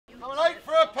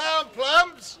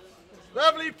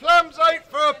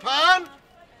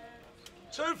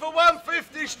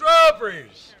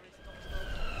cherries.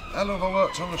 How long have I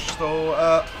worked on the stall?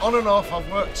 On and off, I've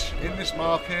worked in this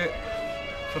market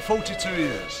for 42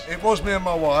 years. It was me and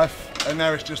my wife, and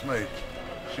now it's just me.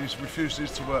 She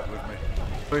refuses to work with me.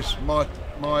 It's my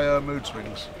mood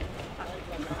swings.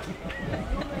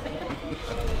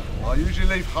 I usually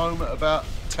leave home at about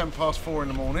 4:10 in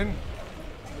the morning,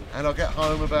 and I get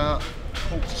home about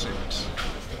 5:45.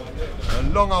 A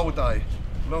long old day,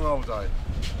 long old day.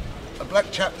 A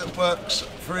black chap that works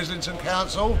for Islington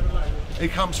Council, he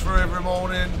comes through every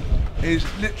morning. He's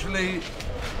literally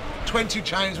 20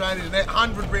 chains around his neck,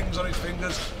 100 rings on his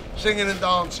fingers, singing and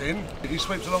dancing. He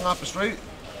sweeps along Upper Street.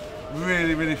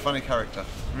 Really, really funny character.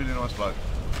 Really nice bloke.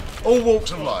 All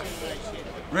walks of life.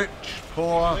 Rich,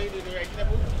 poor,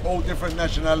 all different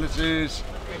nationalities,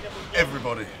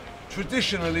 everybody.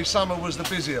 Traditionally, summer was the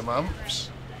busier months,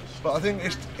 but I think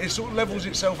it sort of levels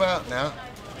itself out now.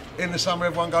 In the summer,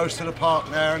 everyone goes to the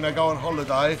park now and they go on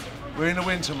holiday. We're in the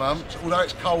winter months, although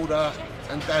it's colder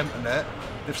and damp and that,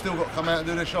 they've still got to come out and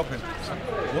do their shopping.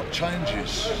 What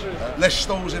changes? Less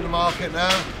stalls in the market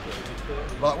now.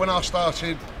 Like when I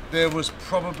started, there was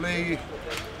probably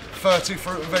 30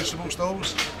 fruit and vegetable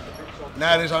stalls.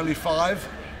 Now there's only 5.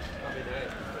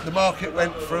 The market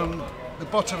went from the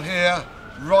bottom here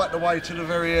right the way to the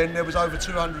very end. There was over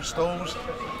 200 stalls.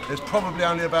 There's probably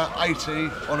only about 80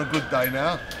 on a good day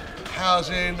now.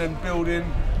 Housing and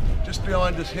building. Just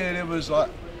behind us here there was like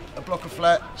a block of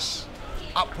flats,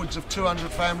 upwards of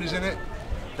 200 families in it.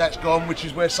 That's gone, which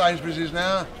is where Sainsbury's is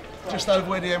now. Just over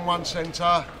where the M1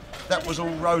 centre, that was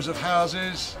all rows of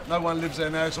houses. No one lives there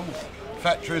now, it's all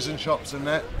factories and shops and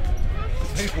that.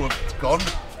 The people have gone.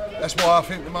 That's why I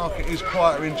think the market is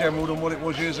quieter in general than what it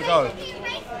was years ago,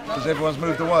 because everyone's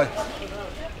moved away.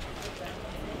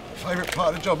 Favourite part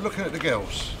of the job, looking at the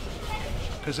girls,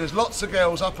 because there's lots of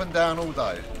girls up and down all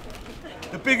day.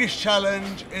 The biggest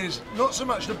challenge is not so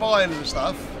much the buying of the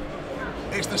stuff,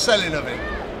 it's the selling of it.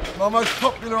 My most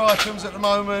popular items at the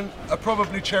moment are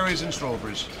probably cherries and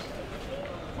strawberries.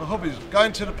 My hobby is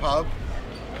going to the pub,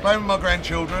 playing with my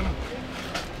grandchildren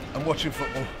and watching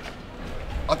football.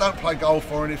 I don't play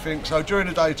golf or anything, so during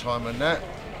the daytime and that,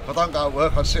 if I don't go to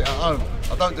work, I sit at home.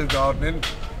 I don't do gardening,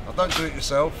 I don't do it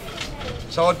yourself,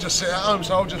 so I just sit at home,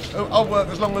 so I'll work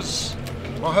as long as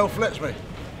my health lets me.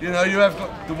 You know, you have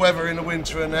got the weather in the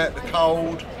winter and that, the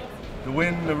cold, the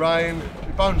wind, the rain.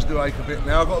 My bones do ache a bit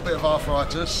now. I've got a bit of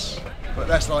arthritis, but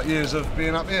that's like years of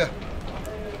being up here.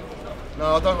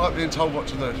 No, I don't like being told what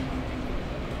to do.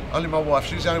 Only my wife,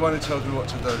 she's the only one who tells me what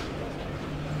to do.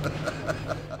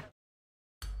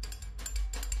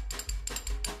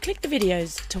 Click the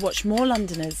videos to watch more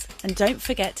Londoners and don't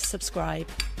forget to subscribe.